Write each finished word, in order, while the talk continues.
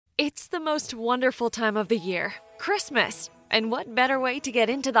It's the most wonderful time of the year, Christmas. And what better way to get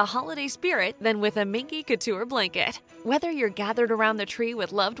into the holiday spirit than with a Minky Couture blanket? Whether you're gathered around the tree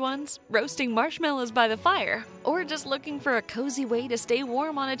with loved ones, roasting marshmallows by the fire, or just looking for a cozy way to stay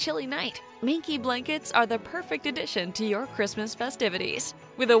warm on a chilly night, Minky blankets are the perfect addition to your Christmas festivities.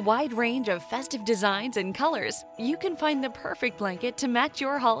 With a wide range of festive designs and colors, you can find the perfect blanket to match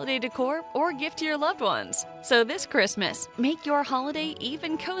your holiday decor or gift to your loved ones. So this Christmas, make your holiday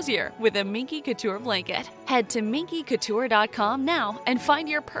even cozier with a Minky Couture blanket. Head to minkycouture.com now and find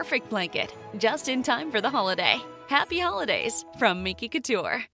your perfect blanket, just in time for the holiday. Happy holidays from Minky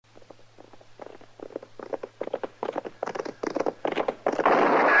Couture.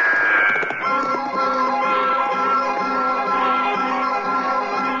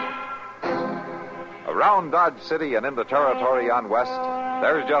 Around Dodge City and into territory on west,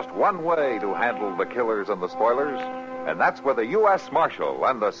 there's just one way to handle the killers and the spoilers, and that's with a U.S. Marshal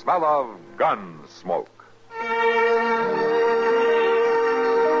and the smell of Gunsmoke.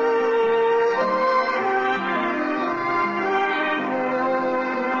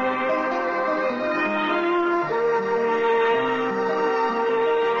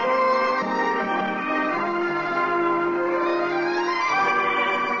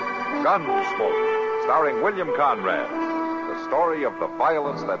 Gunsmoke, starring William Conrad, the story of the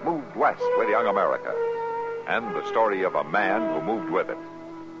violence that moved west with young America, and the story of a man who moved with it.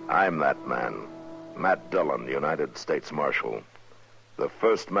 I'm that man, Matt Dillon, United States Marshal. The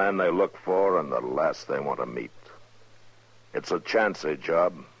first man they look for and the last they want to meet. It's a chancy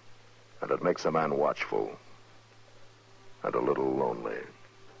job, and it makes a man watchful and a little lonely.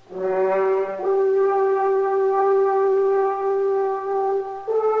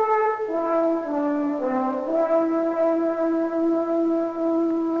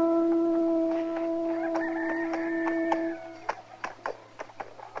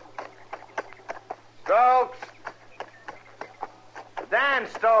 Stokes! Dan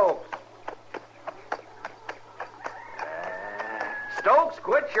Stokes! Stokes,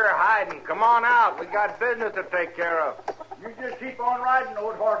 quit your hiding. Come on out. We got business to take care of. You just keep on riding,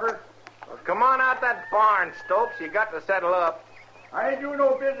 old Harker. Well, come on out that barn, Stokes. You got to settle up. I ain't doing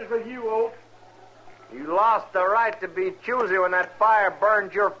no business with you, Oak. You lost the right to be choosy when that fire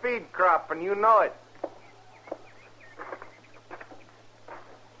burned your feed crop, and you know it.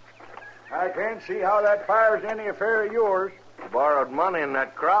 I can't see how that fire's any affair of yours. You borrowed money in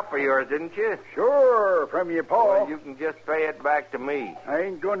that crop of yours, didn't you? Sure, from your pa. Well, you can just pay it back to me. I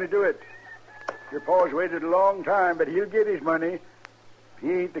ain't going to do it. Your pa's waited a long time, but he'll get his money.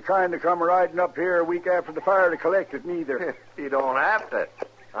 He ain't the kind to come riding up here a week after the fire to collect it, neither. You don't have to.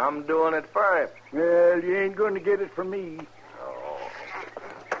 I'm doing it for him. Well, you ain't going to get it from me.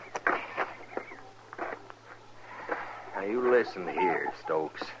 Now, you listen here,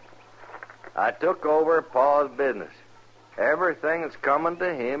 Stokes. I took over Pa's business. Everything that's coming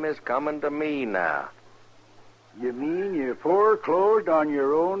to him is coming to me now. You mean you foreclosed on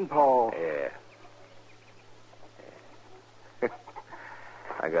your own pa? Yeah.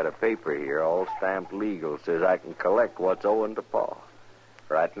 I got a paper here, all stamped legal, says I can collect what's owing to Pa.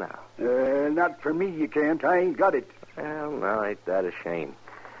 Right now. Not for me, you can't. I ain't got it. Well, now, ain't that a shame?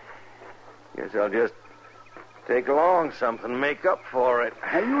 Guess I'll just take along something, make up for it.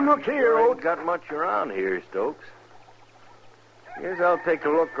 Now, you look here, I Oak. ain't got much around here, Stokes. Guess I'll take a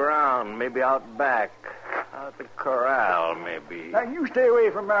look around, maybe out back. Out the corral, maybe. Now, you stay away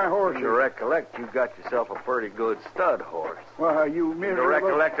from my horse. You recollect you got yourself a pretty good stud horse. Well, you You miserable...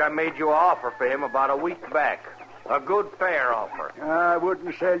 recollect I made you an offer for him about a week back. A good fair offer. I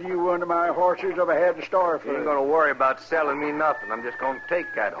wouldn't sell you one of my horses if I had to starve You for ain't it. going to worry about selling me nothing. I'm just going to take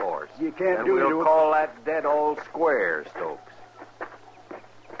that horse. You can't and do it, we'll Oak. call that dead all square, Stokes.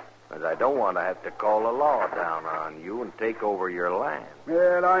 Because I don't want to have to call the law down on you and take over your land.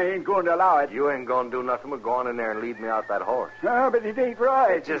 Well, I ain't going to allow it. You ain't going to do nothing but go on in there and lead me out that horse. No, but it ain't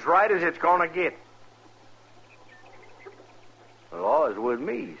right. It's as right as it's going to get. The law is with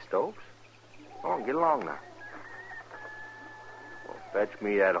me, Stokes. Come on, get along now. Well, fetch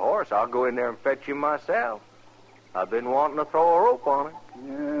me that horse. I'll go in there and fetch him myself. I've been wanting to throw a rope on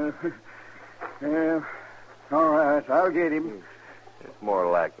it. Yeah. All right, I'll get him. It's more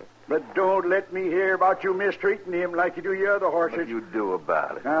like it. But don't let me hear about you mistreating him like you do your other horses. What you do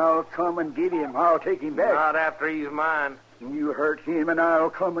about it? I'll come and get him. I'll take him back. Not after he's mine. You hurt him, and I'll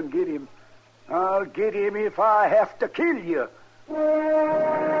come and get him. I'll get him if I have to kill you.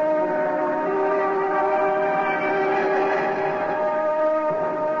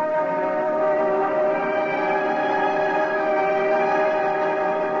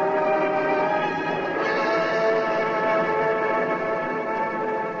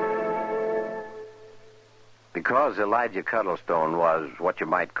 Because Elijah Cuddlestone was what you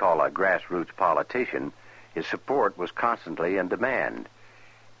might call a grassroots politician, his support was constantly in demand.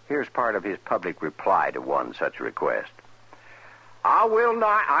 Here's part of his public reply to one such request. I will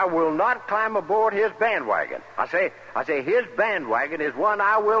not climb aboard his bandwagon. I say his bandwagon is one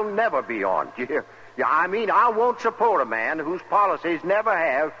I will never be on. I won't support a man whose policies never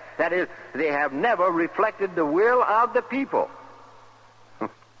have, that is, they have never reflected the will of the people.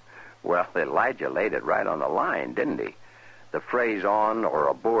 Well, Elijah laid it right on the line, didn't he? The phrase on or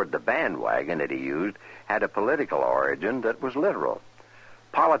aboard the bandwagon that he used had a political origin that was literal.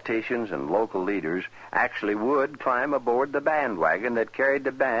 Politicians and local leaders actually would climb aboard the bandwagon that carried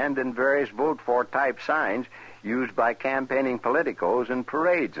the band and various vote-for type signs used by campaigning politicos in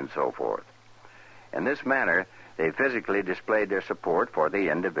parades and so forth. In this manner, they physically displayed their support for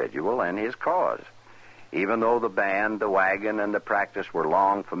the individual and his cause. Even though the band, the wagon, and the practice were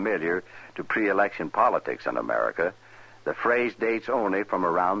long familiar to pre-election politics in America, the phrase dates only from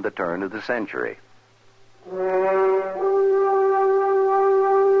around the turn of the century.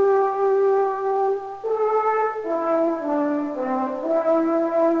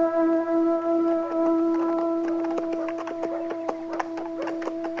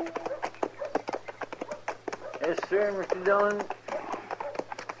 Yes, sir, Mr. Dillon.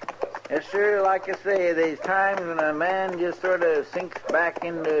 Yes, sir, like I say, there's times when a man just sort of sinks back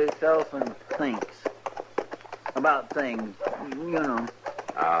into himself and thinks about things, you know.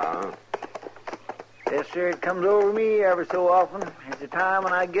 Yes, sir, it comes over me every so often. It's a time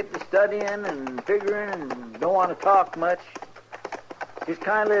when I get to studying and figuring and don't want to talk much. Just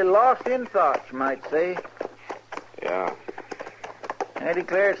kind of lost in thoughts, you might say. Yeah. I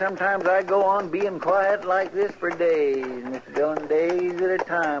declare sometimes I go on being quiet like this for days, Mr. Dillon, days at a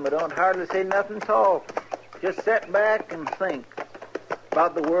time. I don't hardly say nothing at all. Just sit back and think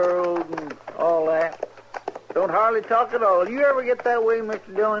about the world and all that. Don't hardly talk at all. Do you ever get that way,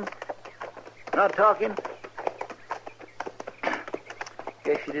 Mr. Dillon? Not talking?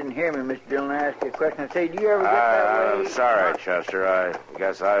 Guess you didn't hear me, Mr. Dillon. I asked you a question. I say, do you ever get that way? I'm sorry, Chester. I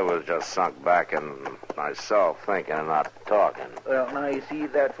guess I was just sunk back in myself thinking and not talking. Well, now, you see,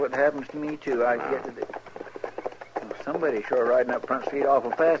 that's what happens to me, too. I get to the... Well, somebody's sure riding up Front Street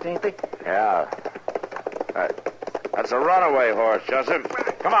awful fast, ain't they? Yeah. That's a runaway horse, Chester.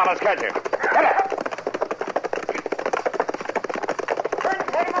 Come on, let's catch him. Get it!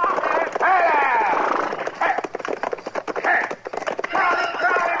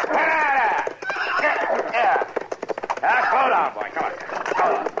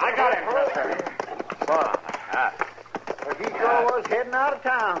 Heading out of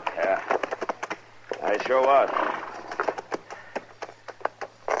town. Yeah. I sure was.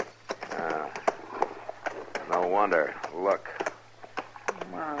 No wonder. Look.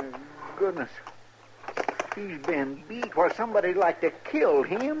 My goodness. He's been beat. Why, somebody like to kill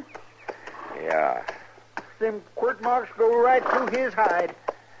him. Yeah. Them quirt marks go right through his hide.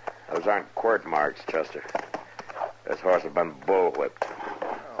 Those aren't quirt marks, Chester. This horse has been bullwhipped.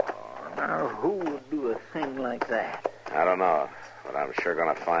 Oh, now, who would do a thing like that? I don't know, but I'm sure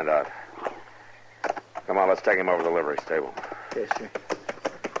going to find out. Come on, let's take him over to the livery stable. Yes, sir.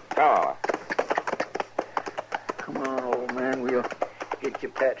 Come on. Come on, old man. We'll get you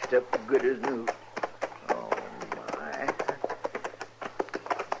patched up good as new. Oh, my.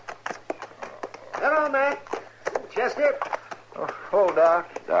 Hello, Matt. Chester. Oh, hold, Doc.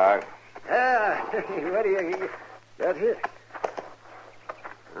 Doc? Ah, what do you got here?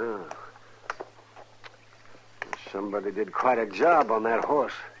 Oh. Somebody did quite a job on that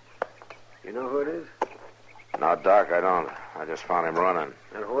horse. You know who it is? No, Doc, I don't. I just found him running.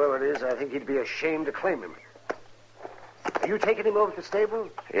 And whoever it is, I think he'd be ashamed to claim him. Are you taking him over to the stable?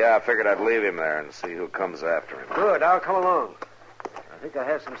 Yeah, I figured I'd leave him there and see who comes after him. Good, I'll come along. I think I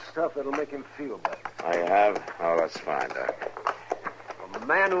have some stuff that'll make him feel better. Oh, you have? Oh, that's fine, Doc. A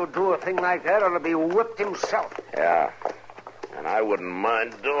man who'd do a thing like that ought to be whipped himself. Yeah, and I wouldn't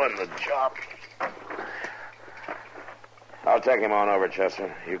mind doing the job. I'll take him on over,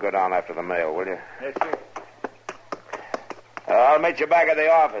 Chester. You go down after the mail, will you? Yes, sir. I'll meet you back at the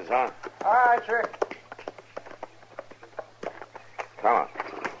office, huh? All right, sir. Come on.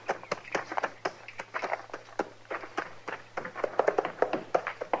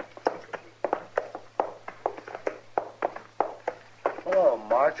 Hello,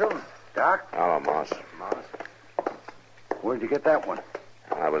 Marshal. Doc? Hello, Moss. Where'd you get that one?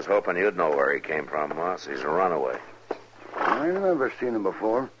 I was hoping you'd know where he came from, Moss. He's a runaway. I ain't never seen him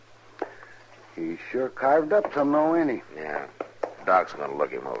before. He's sure carved up somehow, ain't he? Yeah. Doc's going to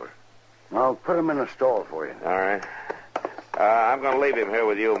look him over. I'll put him in a stall for you. All right. I'm going to leave him here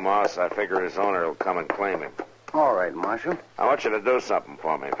with you, Moss. I figure his owner will come and claim him. All right, Marshal. I want you to do something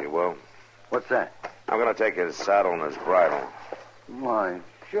for me, if you will. What's that? I'm going to take his saddle and his bridle. Why,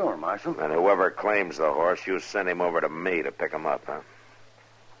 sure, Marshal. And whoever claims the horse, you send him over to me to pick him up, huh?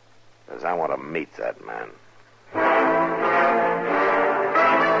 Because I want to meet that man.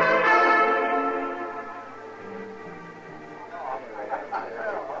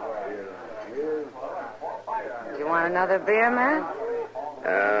 You want another beer, Matt?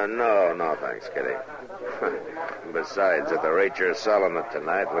 No, thanks, Kitty. Besides, at the rate you're selling it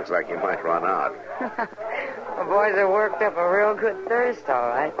tonight, looks like you might run out. The boys are worked up a real good thirst, all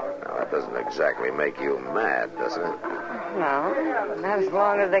right. Now, that doesn't exactly make you mad, does it? No, not as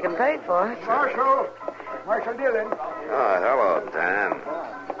long as they can pay for it. Marshal Dillon. Oh, hello, Dan.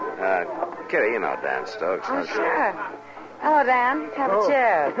 Kitty, you know Dan Stokes. Oh, sure. Hello, Dan. Have a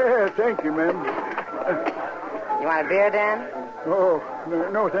chair. Thank you, ma'am. You want a beer, Dan? Oh,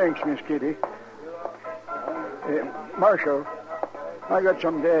 no thanks, Miss Kitty. Marshal, I got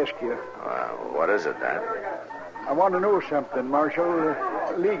something to ask you. What is it, Dan? I want to know something, Marshal,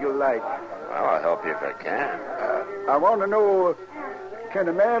 legal-like. Well, I'll help you if I can. I want to know, can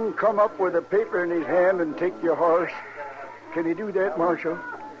a man come up with a paper in his hand and take your horse? Can he do that, Marshal?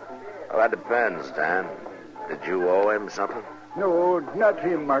 Well, that depends, Dan. Did you owe him something? No, not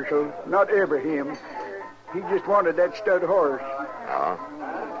him, Marshal. Not ever him. He just wanted that stud horse. Oh?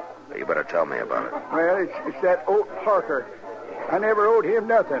 Well, you better tell me about it. Well, it's that Oat Harker. I never owed him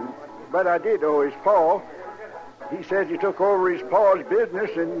nothing, but I did owe his paw. He said he took over his paw's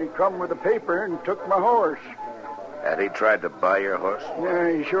business and he come with a paper and took my horse. Had he tried to buy your horse?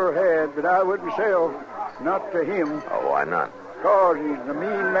 Yeah, he sure had, but I wouldn't sell. Not to him. Oh, why not? Because he's a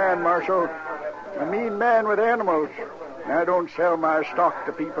mean man, Marshal. A mean man with animals. I don't sell my stock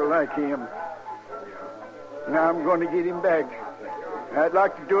to people like him. Now I'm going to get him back. I'd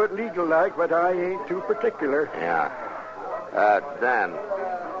like to do it legal-like, but I ain't too particular. Yeah. Dan,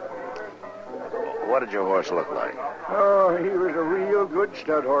 what did your horse look like? Oh, he was a real good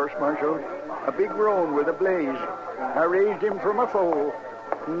stud horse, Marshal. A big roan with a blaze. I raised him from a foal.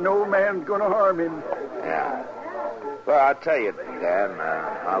 No man's going to harm him. Yeah. Well, I'll tell you, Dan,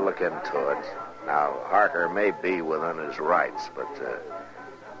 I'll look into it. Now, Harker may be within his rights, but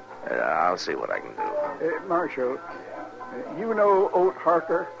I'll see what I can do. Marshal, you know Oat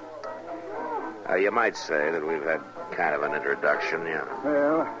Harker? You might say that we've had kind of an introduction, yeah.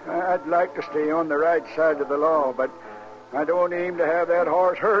 Well, I'd like to stay on the right side of the law, but I don't aim to have that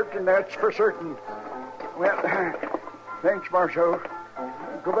horse hurt, and that's for certain. Well, thanks, Marshal.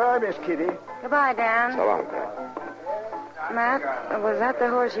 Goodbye, Miss Kitty. Goodbye, Dan. So long, Dan. Matt, was that the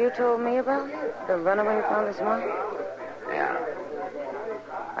horse you told me about? The runaway you found this morning? Yeah.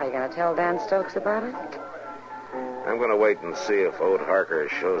 Are you going to tell Dan Stokes about it? I'm going to wait and see if Oat Harker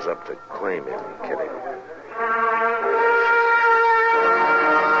shows up to claim him, Kitty.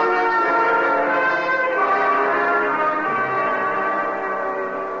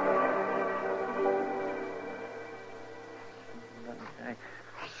 I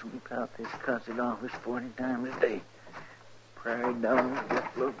sweep out this cussed office 40 times a day. Prairie dogs,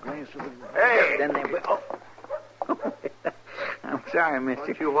 just little place of the... Hey! Then they... Oh! I'm sorry,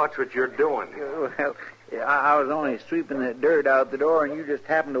 mister. You watch what you're doing. Well, I was only sweeping the dirt out the door, and you just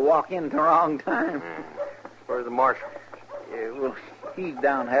happened to walk in at the wrong time. Where's the marshal? Well, he's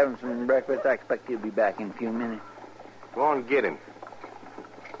down having some breakfast. I expect he'll be back in a few minutes. Go on and get him.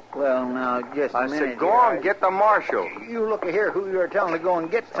 Well, now, just a minute. I said, go on and get the marshal. You look here who you're telling to go and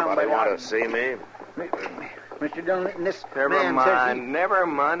get somebody. Want to see me? Mr. Dillon, this Never man mind. says Never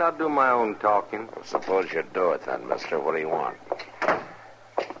mind. I'll do my own talking. Well, suppose you do it then, mister. What do you want?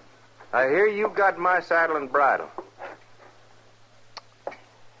 I hear you got my saddle and bridle.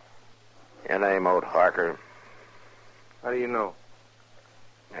 Your name, Oat Harker? How do you know?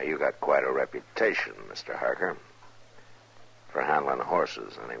 Now, you got quite a reputation, Mr. Harker. For handling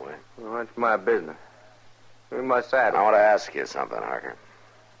horses, anyway. Well, that's my business. Give me my saddle. I want to ask you something, Harker.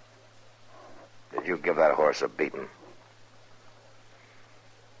 Did you give that horse a beating?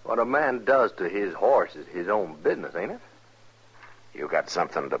 What a man does to his horse is his own business, ain't it? You got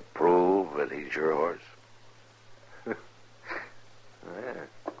something to prove that he's your horse? Yeah.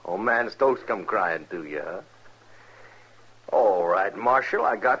 Old man Stokes come crying to you, huh? All right, Marshal,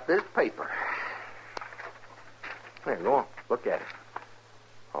 I got this paper. Here, go on. Look at it.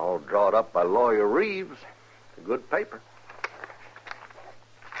 All drawn up by Lawyer Reeves. It's a good paper.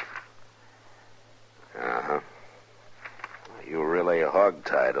 Uh-huh. You really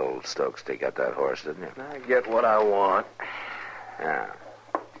hog-tied old Stokes to get that horse, didn't you? I get what I want. Yeah.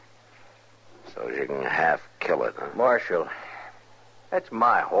 So you can half kill it, huh? Marshal, that's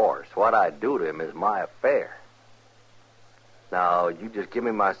my horse. What I do to him is my affair. No, you just give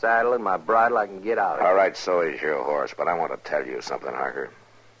me my saddle and my bridle, I can get out of here. All right, so is your horse, but I want to tell you something, Harker.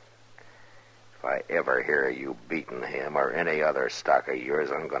 If I ever hear you beating him or any other stock of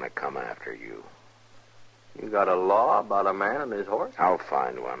yours, I'm going to come after you. You got a law about a man and his horse? I'll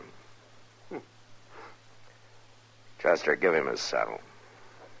find one. Chester, give him his saddle.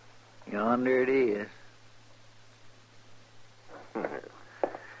 Yonder it is.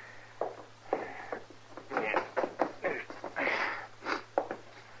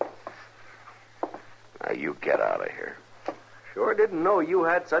 Now, you get out of here. Sure didn't know you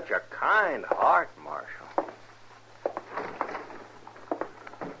had such a kind heart, Marshal.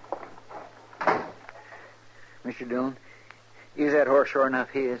 Mr. Dillon, is that horse sure enough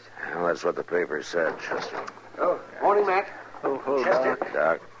his? Well, that's what the paper said, Chester. Oh, morning, Matt. Oh, Chester.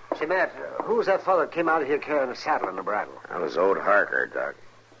 Doc, Say, Matt, who's that fellow that came out of here carrying a saddle and a bridle? that was Ode Harker, Doc.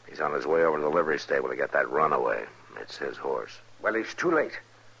 He's on his way over to the livery stable to get that runaway. It's his horse. Well, he's too late.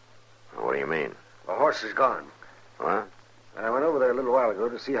 What do you mean? The horse is gone. What? I went over there a little while ago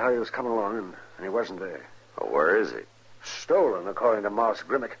to see how he was coming along, and he wasn't there. Well, where is he? Stolen, according to Moss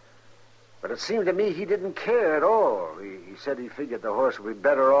Grimmick. But it seemed to me he didn't care at all. He said he figured the horse would be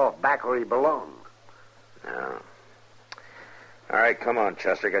better off back where he belonged. Yeah. All right, come on,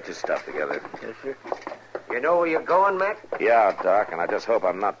 Chester. Get your stuff together. Yes, sir. You know where you're going, Matt? Yeah, Doc, and I just hope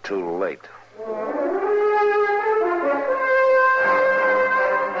I'm not too late.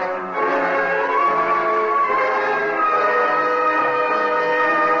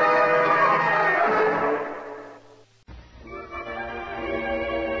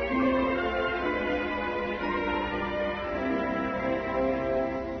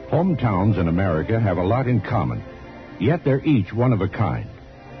 Hometowns in America have a lot in common, yet they're each one of a kind.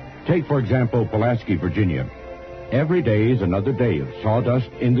 Take, for example, Pulaski, Virginia. Every day is another day of sawdust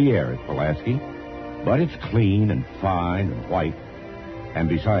in the air at Pulaski, but it's clean and fine and white. And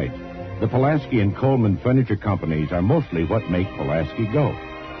besides, the Pulaski and Coleman Furniture Companies are mostly what make Pulaski go.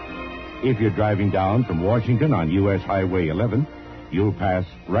 If you're driving down from Washington on U.S. Highway 11, you'll pass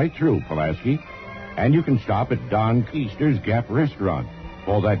right through Pulaski, and you can stop at Don Keister's Gap Restaurant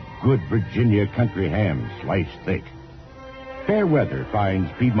for that good Virginia country ham sliced thick. Fair weather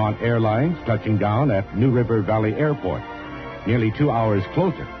finds Piedmont Airlines touching down at New River Valley Airport, nearly 2 hours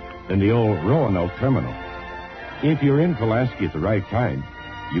closer than the old Roanoke terminal. If you're in Pulaski at the right time,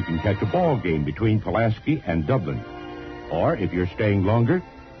 you can catch a ball game between Pulaski and Dublin. Or if you're staying longer,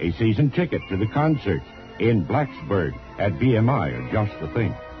 a season ticket to the concerts in Blacksburg at BMI are just the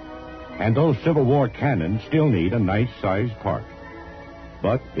thing. And those Civil War cannons still need a nice-sized park.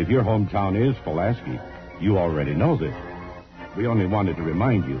 But if your hometown is Pulaski, you already know this. We only wanted to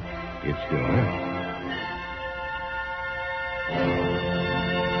remind you it's still there.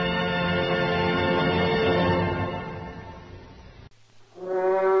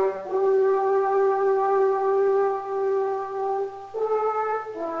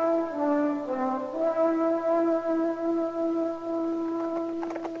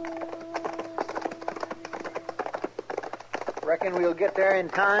 Reckon we'll get there in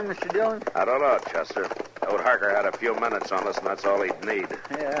time, Mr. Dillon? I don't know, Chester. Ode Harker had a few minutes on us, and that's all he'd need.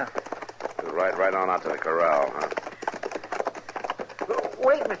 Yeah. We'll ride right on out to the corral, huh?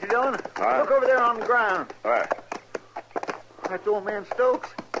 Wait, Mr. Dillon. Huh? Look over there on the ground. Where? That's old man Stokes.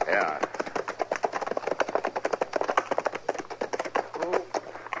 Yeah. Oh.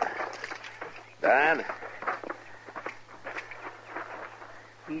 Dan?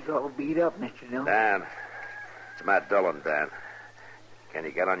 He's all beat up, Mr. Dillon. Dan. It's Matt Dillon, Dan. Can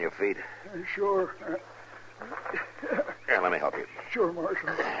you get on your feet? Sure. Here, let me help you. Sure, Marshal.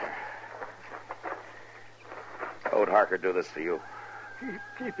 Ode Harker do this to you?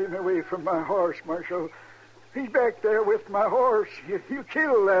 Keep him away from my horse, Marshal. He's back there with my horse. You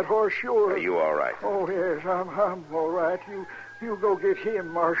killed that horse, sure. Are you all right? Oh, yes, I'm all right. You go get him,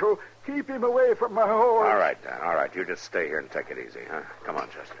 Marshal. Keep him away from my horse. All right, Dan. All right. You just stay here and take it easy, huh? Come on,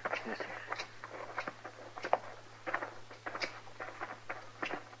 Chester. Yes, sir.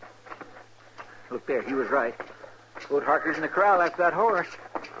 Look there, he was right. Ode Harker's in the corral after that horse.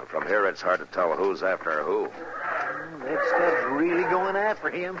 From here, it's hard to tell who's after who. That stud's really going after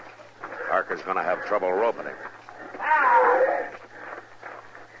him. Harker's going to have trouble roping him.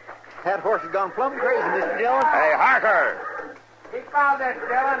 That horse has gone plumb crazy, Mr. Dillon. Hey, Harker! He found that,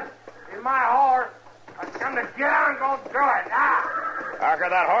 Dillon. He's my horse. I come to get on and go through it. Harker,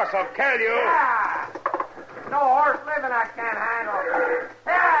 that horse will kill you. No horse living I can't handle.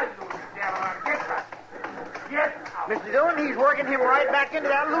 Yeah, you devil. Get back. Get out. Mr. Dillon, he's working him right back into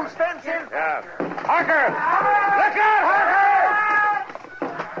that loose fencing. Yeah. Harker! Look out, Harker!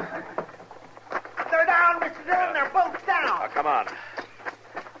 They're down, Mr. Dillon. They're both down. Now, Come on.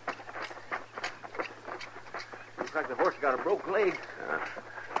 Looks like the horse got a broke leg.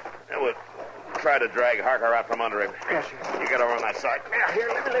 We'll try to drag Harker out from under him. Yes, sir. You get over on that side. Now, here,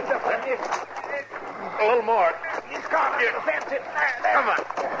 let me lift up on you. A little more. He's caught on the fence. There. Come on.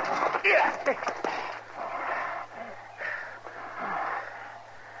 Yeah.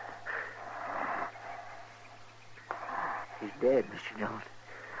 He's dead, Mr. Dillon.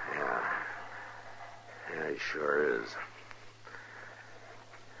 Yeah, he sure is.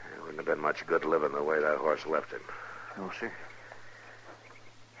 It wouldn't have been much good living the way that horse left him. No, sir.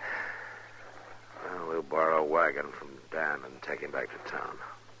 Well, we'll borrow a wagon from Dan and take him back to town.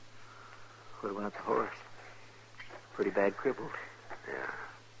 What about the horse? Pretty bad crippled. Yeah.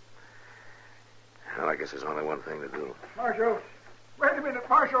 Well, I guess there's only one thing to do. Marshal, wait a minute,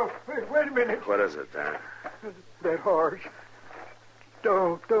 Marshal. Wait a minute. What is it, Dan? That horse.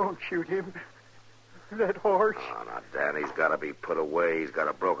 Don't shoot him. That horse. Oh, now, Dan, he's got to be put away. He's got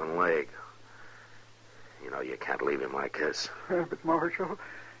a broken leg. You know, you can't leave him like this. But, Marshal,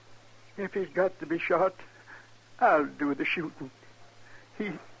 if he's got to be shot, I'll do the shooting.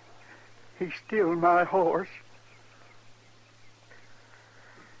 He's still my horse.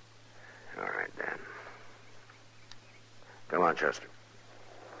 All right, Dan. Come on, Chester.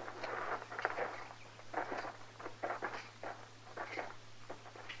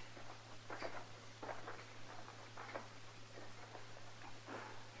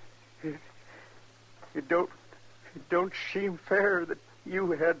 It don't seem fair that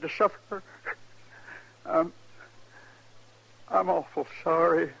you had to suffer. I'm awful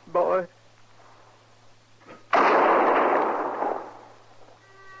sorry, boy.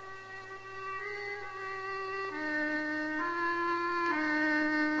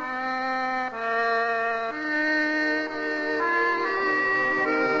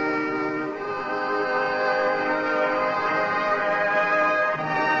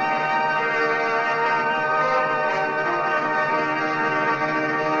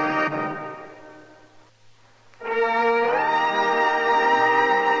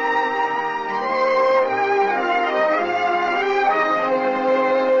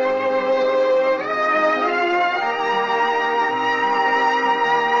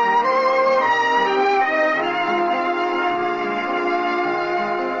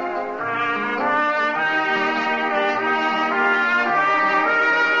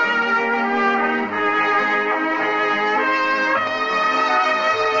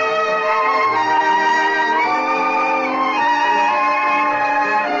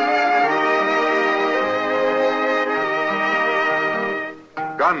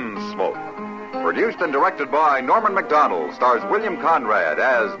 Gunsmoke. Produced and directed by Norman Macdonnell, stars William Conrad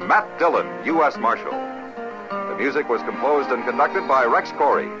as Matt Dillon, U.S. Marshal. The music was composed and conducted by Rex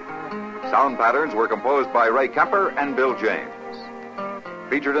Corey. Sound patterns were composed by Ray Kemper and Bill James.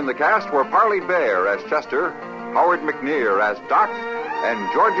 Featured in the cast were Parley Bear as Chester, Howard McNear as Doc,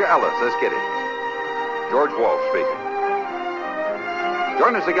 and Georgia Ellis as Kitty. George Walsh speaking.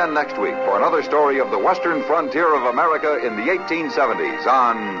 Join us again next week for another story of the western frontier of America in the 1870s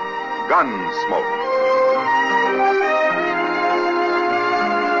on Gunsmoke.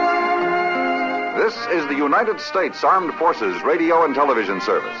 This is the United States Armed Forces Radio and Television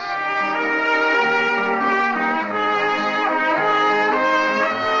Service.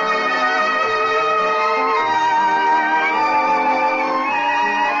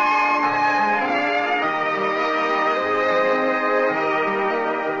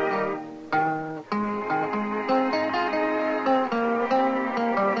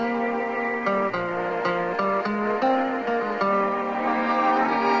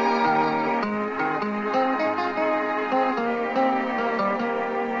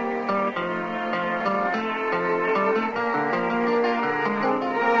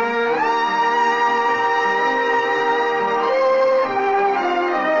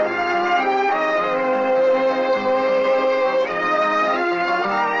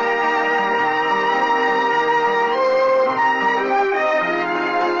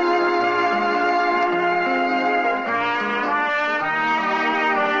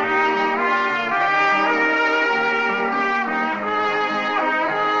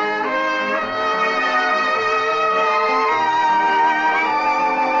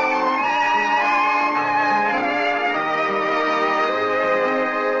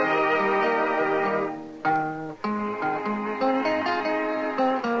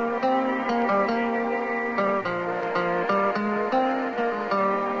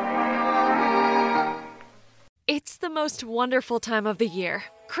 It's the most wonderful time of the year,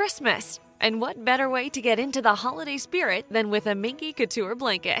 Christmas. And what better way to get into the holiday spirit than with a Minky Couture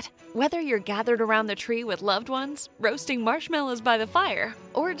blanket? Whether you're gathered around the tree with loved ones, roasting marshmallows by the fire,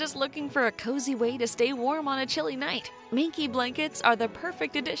 or just looking for a cozy way to stay warm on a chilly night, Minky blankets are the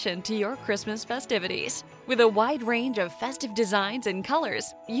perfect addition to your Christmas festivities. With a wide range of festive designs and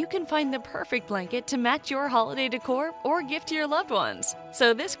colors, you can find the perfect blanket to match your holiday decor or gift to your loved ones.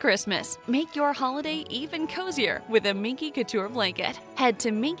 So this Christmas, make your holiday even cozier with a Minky Couture blanket. Head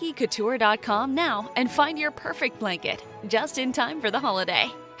to minkycouture.com now and find your perfect blanket, just in time for the holiday.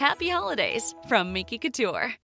 Happy holidays from Minky Couture.